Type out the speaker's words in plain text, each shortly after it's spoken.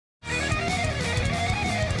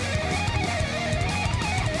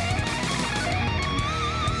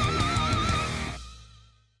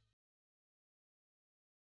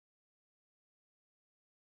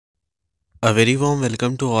A very warm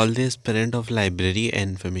welcome to all the aspirant of library and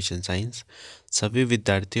information science. सभी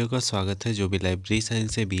विद्यार्थियों का स्वागत है जो भी लाइब्रेरी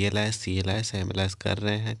साइंस से BLIS CLIS MLIS कर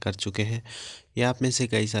रहे हैं कर चुके हैं, या आप में से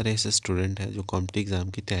कई सारे ऐसे स्टूडेंट हैं जो कॉम्पिटिटिव एग्ज़ाम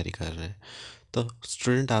की तैयारी कर रहे हैं। तो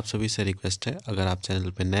स्टूडेंट, आप सभी से रिक्वेस्ट है, अगर आप चैनल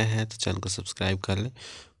पर नए हैं तो चैनल को सब्सक्राइब कर लें,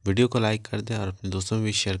 वीडियो को लाइक कर दें और अपने दोस्तों में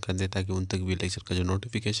भी शेयर कर दें ताकि उन तक भी लेक्चर का जो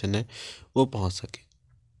नोटिफिकेशन है वो पहुँच सके।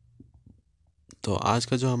 तो आज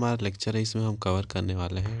का जो हमारा लेक्चर है इसमें हम कवर करने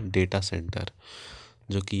वाले हैं डेटा सेंटर,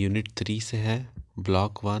 जो कि यूनिट 3 से है,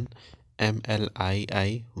 Block-1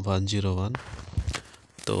 MLII 101।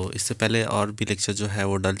 तो इससे पहले और भी लेक्चर जो है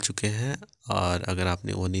वो डल चुके हैं, और अगर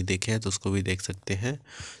आपने वो नहीं देखे हैं तो उसको भी देख सकते हैं।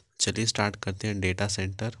 चलिए स्टार्ट करते हैं। डेटा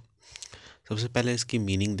सेंटर, सबसे पहले इसकी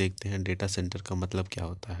मीनिंग देखते हैं। डेटा सेंटर का मतलब क्या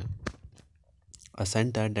होता है? अ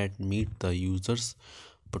centre that meet the users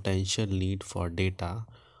potential need for data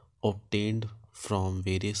obtained from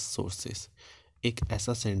various sources. एक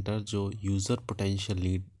ऐसा सेंटर जो यूज़र पोटेंशियल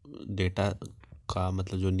नीड, डेटा का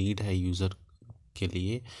मतलब जो नीड है यूज़र के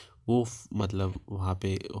लिए, वो मतलब वहाँ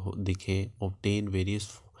पे दिखे। obtain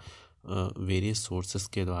वेरियस सोर्सेस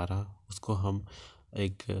के द्वारा उसको हम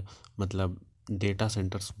एक मतलब डेटा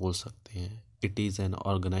सेंटर्स बोल सकते हैं। It is an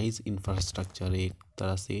organise infrastructure, एक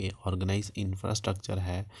तरह से ऑर्गेनाइज इंफ्रास्ट्रक्चर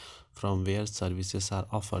है from where services are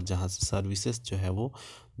offer, जहाँ से सर्विसेज जो है वो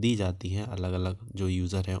दी जाती हैं अलग अलग जो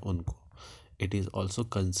यूज़र हैं उनको। It is also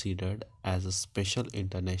considered as a special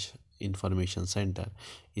information centre,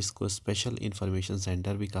 इसको स्पेशल इंफॉर्मेशन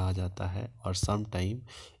सेंटर भी कहा जाता है, और some time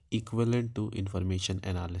equivalent to information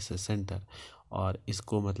analysis centre, और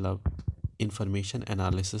इसको मतलब इंफॉर्मेशन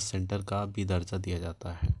एनालिसिस सेंटर का भी दर्जा दिया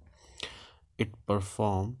जाता है। इट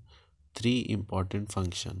परफॉर्म 3 इम्पॉर्टेंट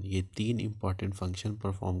फंक्शन, ये 3 इम्पॉर्टेंट फंक्शन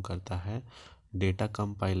परफॉर्म करता है: data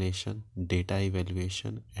compilation, data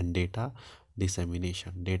evaluation and data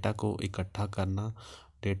dissemination. Data को इकट्ठा करना,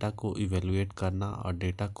 डेटा को इवेल्युएट करना और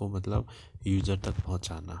डेटा को मतलब यूज़र तक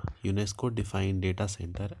पहुंचाना। UNESCO define data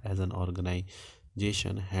centre as an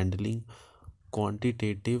organisation handling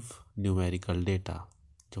quantitative numerical data.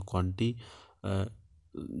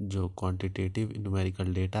 जो क्वांटिटेटिव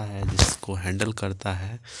न्यूमेरिकल डेटा है जिसको हैंडल करता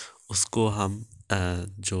है, उसको हम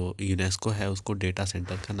जो यूनेस्को है उसको डेटा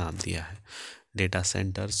सेंटर का नाम दिया है। Data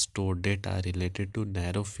centre store data related to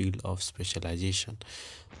narrow field of specialisation,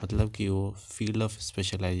 मतलब कि वो फील्ड ऑफ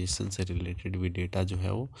स्पेशलाइजेशन से रिलेटेड भी डेटा जो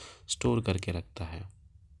है वो स्टोर करके रखता है।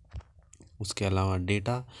 उसके अलावा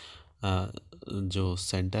डेटा जो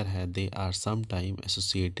सेंटर है, they are some time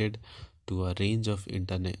associated to a range of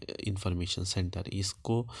information centre,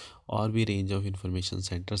 इसको और भी रेंज ऑफ इंफॉर्मेशन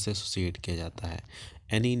सेंटर से एसोसिएट किया जाता है।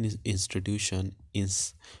 Any institution is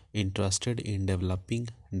interested in developing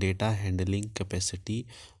data handling capacity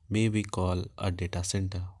may be call a data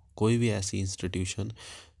centre. कोई भी ऐसी इंस्टीट्यूशन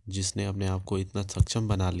जिसने अपने आप को इतना सक्षम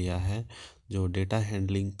बना लिया है जो डेटा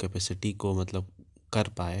हैंडलिंग कैपेसिटी को मतलब कर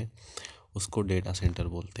पाए, उसको डेटा सेंटर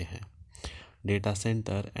बोलते हैं। Data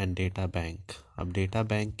centre and data bank. अब डेटा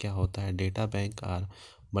बैंक क्या होता है? Data bank are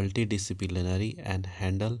multi disciplinary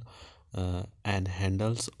and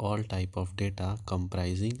handles all type of data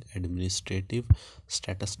comprising administrative,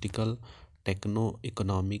 statistical,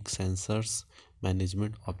 techno-economic, sensors,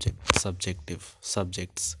 management object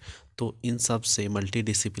subjects. तो इन सब से मल्टी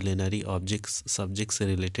डिसिप्लिनरी सब्जेक्ट से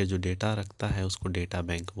रिलेटेड जो डेटा रखता है उसको डेटा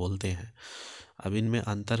बैंक बोलते हैं। अब इनमें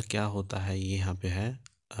अंतर क्या होता है ये यहाँ पे है,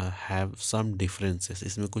 हैव सम डिफरेंसेस,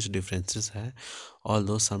 इसमें कुछ डिफरेंसेस है।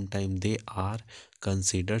 Although sometime they are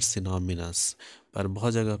considered सिनोमिनस, पर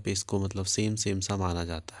बहुत जगह पे इसको मतलब सेम सा माना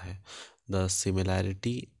जाता है। The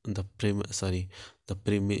similarity the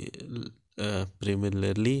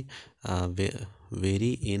primarily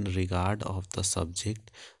very in regard of the subject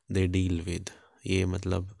they deal with. ये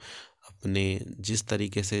मतलब अपने जिस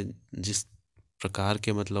तरीके से जिस प्रकार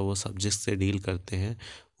के मतलब वो सब्जेक्ट से डील करते हैं,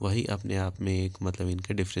 वही अपने आप में एक मतलब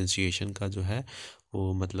इनके डिफ्रेंशिएशन का जो है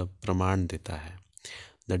वो मतलब प्रमाण देता है।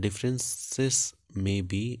 The differences may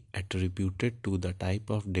be attributed to the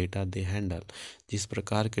type of data they handle, जिस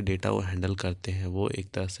प्रकार के डेटा वो हैंडल करते हैं वो एक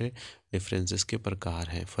तरह से डिफरेंसेस के प्रकार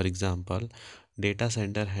हैं। For example, data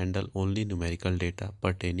centre handle only numerical data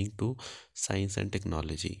pertaining to science and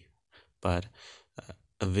technology, पर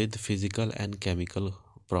with physical and chemical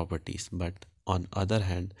properties. But on other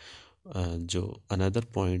hand, जो another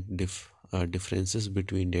point differences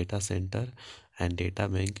between data center and data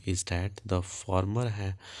bank is that the former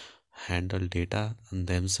handle data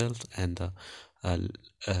themselves and the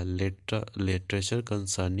literature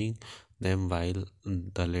concerning them, while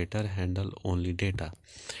the latter handle only data।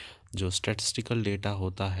 जो statistical data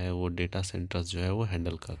होता है वो data centres जो है वो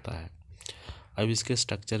handle करता है। अब इसके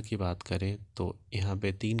स्ट्रक्चर की बात करें तो यहाँ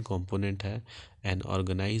पे 3 कंपोनेंट है। एन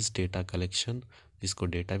ऑर्गेनाइज डेटा कलेक्शन, जिसको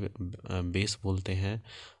डेटा बेस बोलते हैं,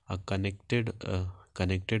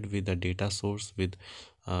 connected with the data source with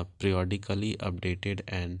periodically update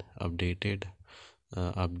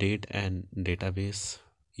and database,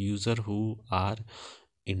 user who are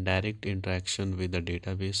in direct interaction with the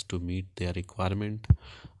database to meet their requirement।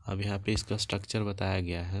 अब यहाँ पे इसका स्ट्रक्चर बताया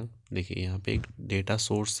गया है। देखिए यहाँ पे एक डेटा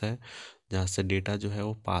सोर्स है जहाँ से डेटा जो है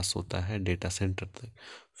वो पास होता है डेटा सेंटर तक,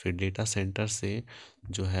 फिर डेटा सेंटर से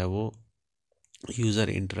जो है वो यूज़र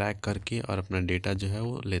इंटरेक्ट करके और अपना डेटा जो है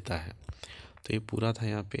वो लेता है। तो ये पूरा था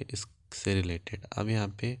यहाँ पे इससे रिलेटेड। अब यहाँ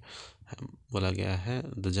पे बोला गया है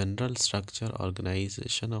the general structure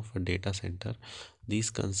organisation of a data centre, this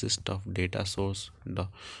consist of data source,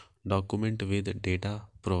 document with data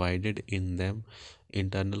provided in them,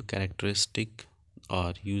 internal characteristic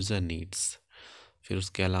और यूज़र नीड्स। फिर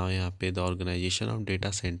उसके अलावा यहाँ पे the organisation of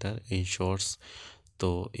data centre ensures.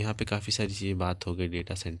 तो यहाँ पे काफ़ी सारी चीज़ें बात हो गई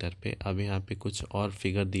डेटा सेंटर पे। अब यहाँ पे कुछ और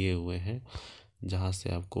फिगर दिए हुए हैं जहाँ से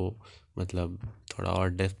आपको मतलब थोड़ा और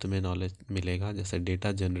डेप्थ में नॉलेज मिलेगा। जैसे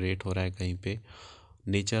डेटा जनरेट हो रहा है कहीं पे,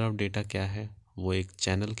 नेचर ऑफ डेटा क्या है, वो एक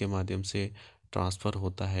चैनल के माध्यम से ट्रांसफ़र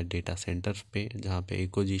होता है डेटा सेंटर पे, जहाँ पे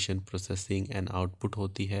एक्विजिशन, प्रोसेसिंग एंड आउटपुट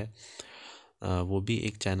होती है। वो भी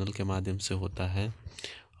एक चैनल के माध्यम से होता है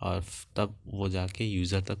और तब वो जाके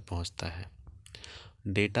यूज़र तक पहुँचता है।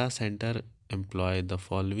 Data centre employ the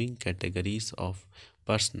following categories of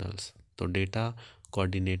personnels. तो डेटा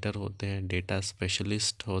कोऑर्डिनेटर होते हैं, डेटा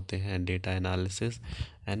स्पेशलिस्ट होते हैं, डेटा एनालिसिस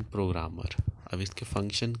एंड प्रोग्रामर। अब इसके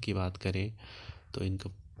फंक्शन की बात करें तो इनका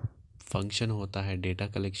फंक्शन होता है data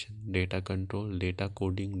collection, data control, data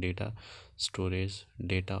coding, data storage,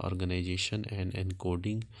 data organisation and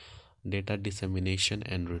encoding, data dissemination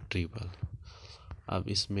and retrieval. अब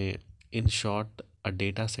इसमें in short a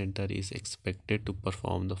data centre is expected to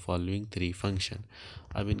perform the following 3 function.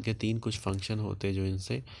 अब इनके 3 कुछ फंक्शन होते हैं जो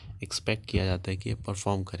इनसे एक्सपेक्ट किया जाता है कि ये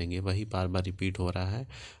परफॉर्म करेंगे, वही बार बार रिपीट हो रहा है।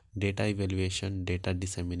 Data evaluation, data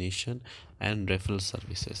dissemination and referral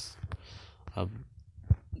services. अब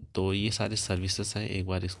तो ये सारे सर्विसेज हैं, एक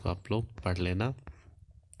बार इसको आप लोग पढ़ लेना।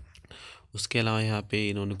 उसके अलावा यहाँ पे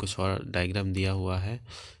इन्होंने कुछ और डायग्राम दिया हुआ है,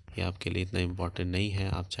 ये आपके लिए इतना इम्पोर्टेंट नहीं है,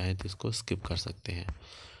 आप चाहें तो इसको स्किप कर सकते हैं।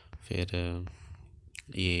 फिर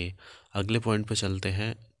ये अगले पॉइंट पे चलते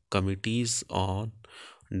हैं, committees on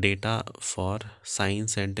data for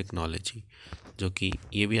science and technology, जो कि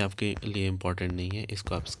ये भी आपके लिए इम्पोर्टेंट नहीं है,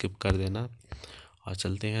 इसको आप स्किप कर देना। और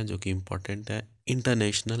चलते हैं जो कि इम्पोर्टेंट है,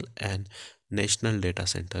 international and national data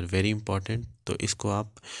centre, very important. तो इसको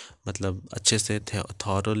आप मतलब अच्छे से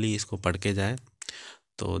थॉरोली इसको पढ़ के जाएं।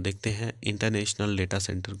 तो देखते हैं इंटरनेशनल डेटा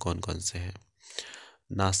सेंटर कौन कौन से हैं।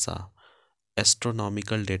 नासा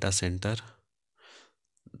एस्ट्रोनॉमिकल डेटा सेंटर,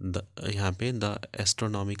 यहाँ पे the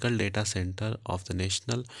astronomical data centre of the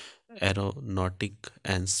national aeronautic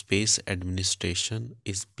and space administration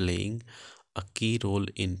is playing a की role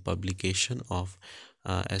in publication of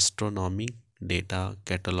astronomy data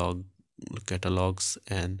catalogues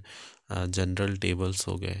and general tables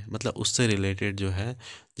हो गए, मतलब उससे रिलेटेड जो है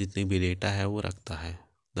जितनी भी डेटा है वो रखता है।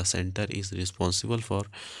 The centre is responsible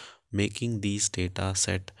for making these data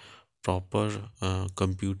set proper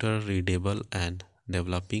computer readable and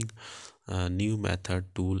developing new method,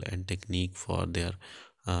 tool and technique for their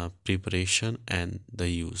preparation and the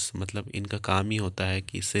use. मतलब इनका काम ही होता है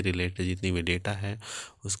कि इससे रिलेटेड जितनी भी डेटा है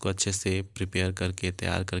उसको अच्छे से प्रिपेयर करके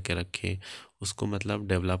तैयार करके रखें, उसको मतलब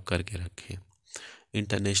डेवलप करके रखें।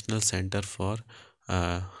 International centre for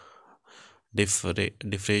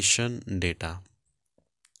deflation data,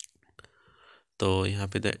 तो यहाँ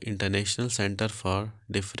पे the international centre for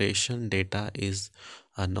deflation data is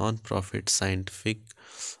a non profit scientific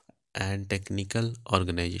and technical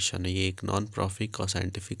organisation है। ये एक नॉन प्रॉफिट और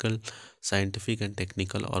साइंटिफिक एंड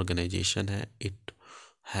टेक्निकल ऑर्गेनाइजेशन है। It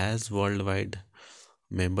has world wide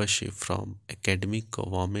membership from academic,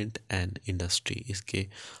 government and industry. इसके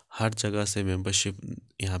हर जगह से मेंबरशिप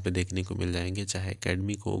यहाँ पे देखने को मिल जाएंगे, चाहे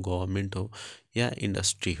एकेडमिक हो, गवर्नमेंट हो या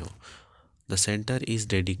इंडस्ट्री हो। The centre is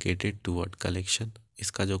dedicated toward collection,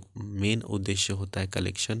 इसका जो मेन उद्देश्य होता है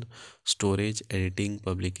collection, storage, editing,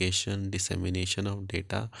 publication, dissemination of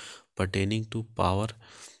data pertaining to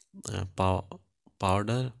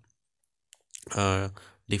powder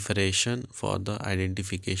diffraction for the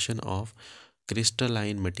identification of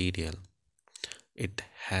crystalline material. It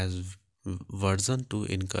has version to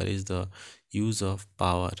encourage the use of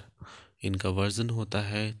power। इनका version होता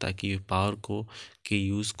है ताकि power को के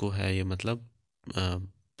यूज़ को है ये मतलब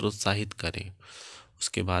प्रोत्साहित करें।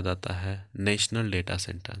 उसके बाद आता है नेशनल डेटा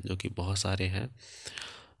सेंटर, जो कि बहुत सारे हैं,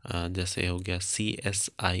 जैसे हो गया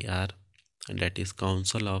CSIR that is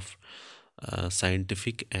Council of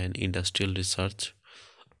Scientific and Industrial Research,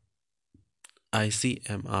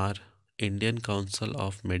 ICMR, Indian Council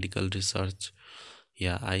of Medical Research,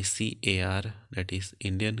 या ICAR, that is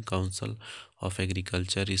Indian Council of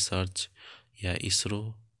Agriculture Research, या ISRO,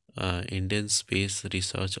 Indian space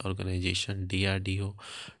research organisation, DRDO,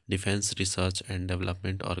 defence research and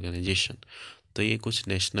development organisation. तो ये कुछ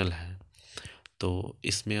national है। तो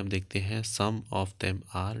इसमें हम देखते हैं सम of them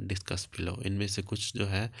are discuss below. इनमें से कुछ जो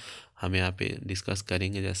है हम यहाँ पे डिस्कस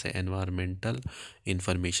करेंगे, जैसे environmental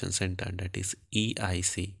information centre, that is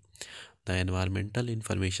EIC। The Environmental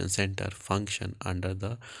Information Center function under the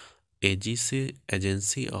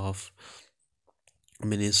agency of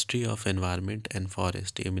Ministry of Environment and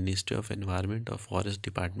Forest। ये Ministry of Environment और Forest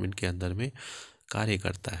Department के अंदर में कार्य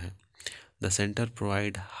करता है। The center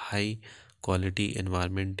provide high quality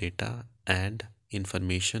environment data and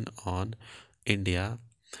information on India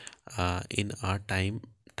in a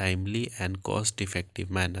timely and cost effective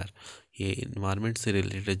manner। ये environment से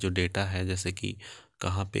रिलेटेड जो डेटा है, जैसे कि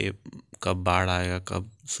कहाँ पे कब बाढ़ आएगा,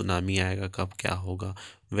 कब सुनामी आएगा, कब क्या होगा,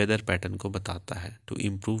 वेदर पैटर्न को बताता है। To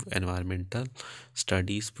improve environmental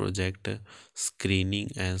studies, project screening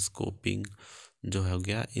and scoping जो हो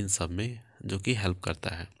गया, इन सब में जो कि हेल्प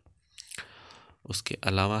करता है। उसके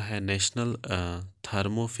अलावा है नेशनल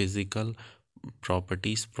थर्मोफिजिकल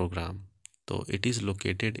प्रॉपर्टीज़ प्रोग्राम। तो it is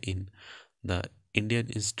located in the Indian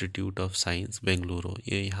institute of science Bengaluru.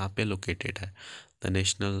 ये यहाँ पे लोकेटेड है। The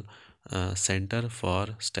national centre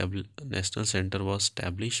was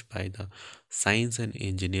established by the Science and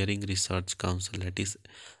Engineering Research Council, that is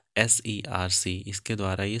SERC। इसके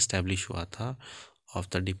द्वारा ये इस्टेब्लिश हुआ था। Of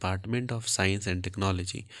the department of science and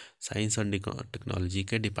technology, science and technology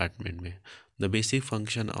के डिपार्टमेंट में। The basic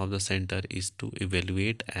function of the centre is to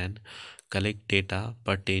evaluate and collect data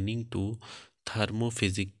pertaining to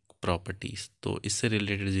थर्मोफिजिक properties. तो इससे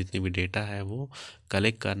related जितनी भी डेटा है वो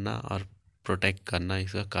कलेक्ट करना और प्रोटेक्ट करना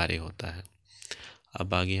इसका कार्य होता है।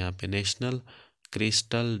 अब आगे यहाँ पे national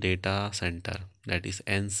crystal data centre, that is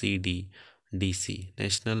NCDDC,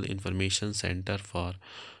 national information centre for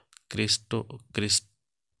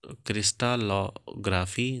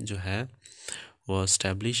crystallography जो है वो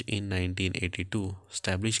इस्टेब्लिश इन 1982,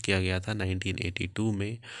 इस्टेब्लिश किया गया था 1982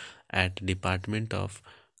 में eight department of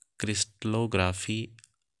crystallography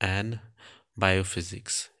and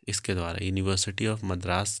biophysics. इसके द्वारा university of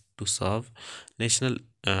Madras to serve national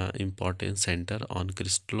importance centre on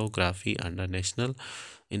crystallography under national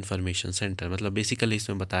information centre. मतलब बेसिकली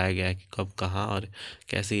इसमें बताया गया है कि कब, कहाँ और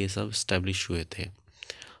कैसे ये सब इस्टेब्लिश हुए थे।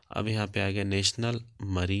 अब यहाँ पे आ गया national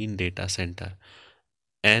marine data centre,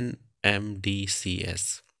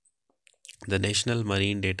 NMDCS। The National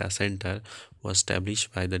Marine Data Center was established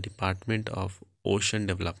by the Department of Ocean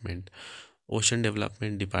Development। Ocean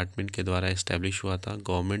development department के द्वारा इस्टेब्लिश हुआ था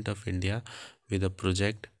government of India with a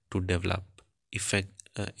project to develop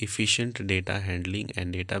efficient data handling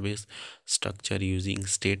and database structure using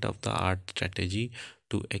state-of-the-art strategy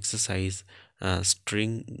to exercise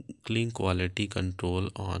string quality control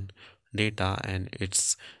on data and its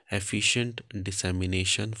efficient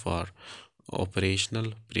dissemination for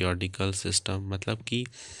operational periodical system। मतलब कि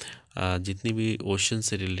जितनी भी ocean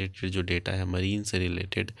से related जो data है, marine से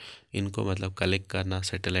related, इनको मतलब कलेक्ट करना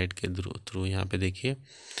सैटेलाइट के थ्रू। यहाँ पे देखिए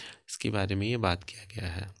इसके बारे में ये बात किया गया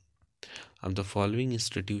है। अब the following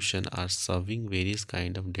institution are serving various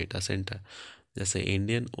kind of data centre, जैसे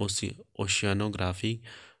इंडियन ओशियानोग्राफी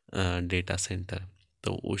डेटा सेंटर,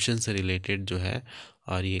 तो ओशन से रिलेटेड जो है,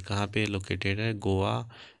 और ये कहाँ पे लोकेटेड है, Goa,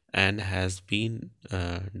 and has been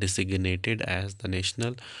डिसिग्नेटेड as the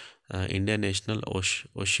national India national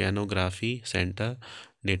ओशियानोग्राफी centre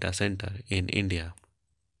data centre in India.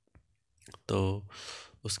 तो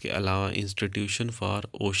उसके अलावा इंस्टीट्यूशन फॉर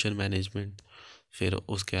ओशन मैनेजमेंट, फिर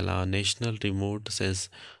उसके अलावा नेशनल रिमोट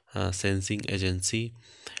सेंसिंग एजेंसी,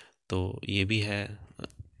 तो ये भी है।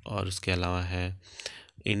 और उसके अलावा है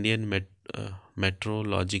इंडियन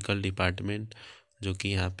मेट्रोलॉजिकल डिपार्टमेंट, जो कि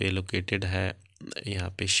यहाँ पे लोकेटेड है, यहाँ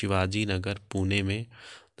पे शिवाजी नगर पुणे में।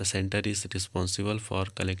 The centre is responsible for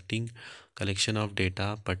collection of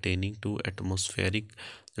data pertaining to atmospheric,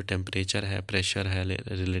 जो टेम्परेचर है, प्रेशर है,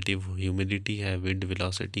 रिलेटिव ह्यूमिडिटी है, विंड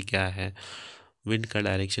वेलोसिटी क्या है, विंड का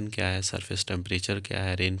डायरेक्शन क्या है, सरफेस टेम्परेचर क्या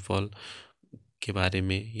है, रेनफॉल के बारे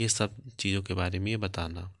में, ये सब चीज़ों के बारे में ये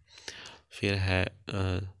बताना। फिर है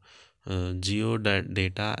जियो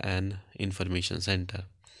डेटा एंड इंफॉर्मेशन सेंटर,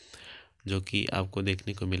 जो कि आपको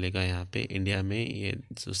देखने को मिलेगा यहाँ पे इंडिया में। ये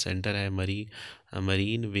जो सेंटर है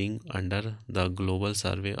marine wing under the global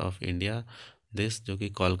survey of India this, जो कि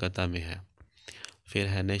कोलकाता में है। फिर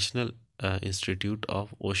है national institute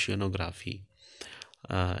of ओशियानोग्राफी।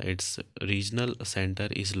 It's regional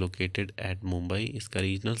centre is located at Mumbai. इसका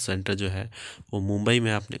रीजनल सेंटर जो है वो मुंबई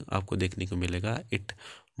में आपको देखने को मिलेगा। It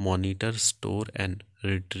monitor store and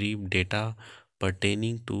retrieve data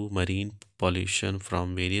pertaining to marine pollution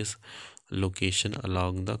from various location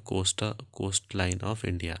along the coast line of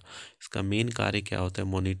India. इसका मेन कार्य क्या होता है?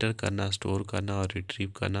 मॉनिटर करना, स्टोर करना और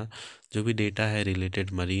रिट्रीव करना जो भी डेटा है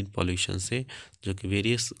रिलेटेड मरीन पॉल्यूशन से, जो कि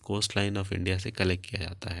various coast line of India से कलेक्ट किया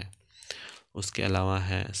जाता है। उसके अलावा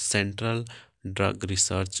है सेंट्रल ड्रग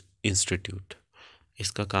रिसर्च इंस्टीट्यूट।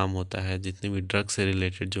 इसका काम होता है जितने भी ड्रग से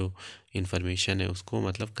रिलेटेड जो इंफॉर्मेशन है उसको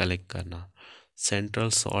मतलब कलेक्ट करना। Central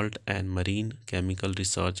salt and marine chemical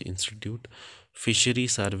research institute, fishery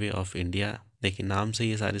survey of India. देखिए नाम से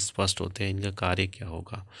ये सारे स्पष्ट होते हैं इनका कार्य क्या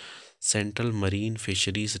होगा। Central marine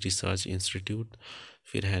fisheries research institute.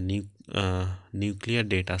 फिर है न्यूक्लियर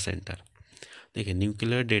डेटा सेंटर। देखिए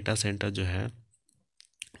न्यूक्लियर डेटा सेंटर जो है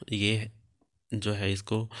ये जो है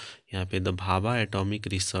इसको यहाँ पे the Bhabha atomic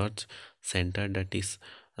research centre that is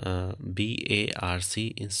BARC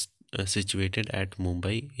situated at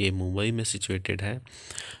Mumbai. ये मुंबई में सिचुएटेड है।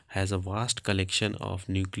 Has a vast collection of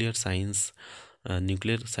nuclear science.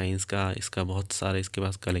 Nuclear science का इसका बहुत सारा इसके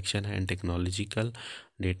पास कलेक्शन है एंड टेक्नोलॉजिकल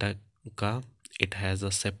डेटा का। It has a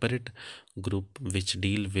separate group which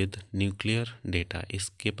deal with nuclear data.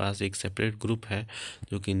 इसके पास एक सेपरेट ग्रुप है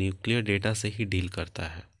जो कि न्यूक्लियर डेटा से ही डील करता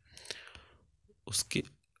है। उसके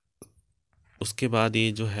उसके बाद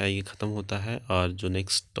ये जो है ये ख़त्म होता है और जो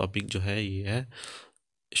नेक्स्ट टॉपिक जो है ये है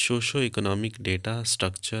socio economic data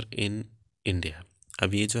structure in India.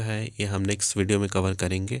 अब ये जो है ये हम नेक्स्ट वीडियो में कवर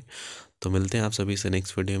करेंगे। तो मिलते हैं आप सभी से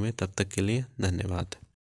नेक्स्ट वीडियो में, तब तक के लिए धन्यवाद।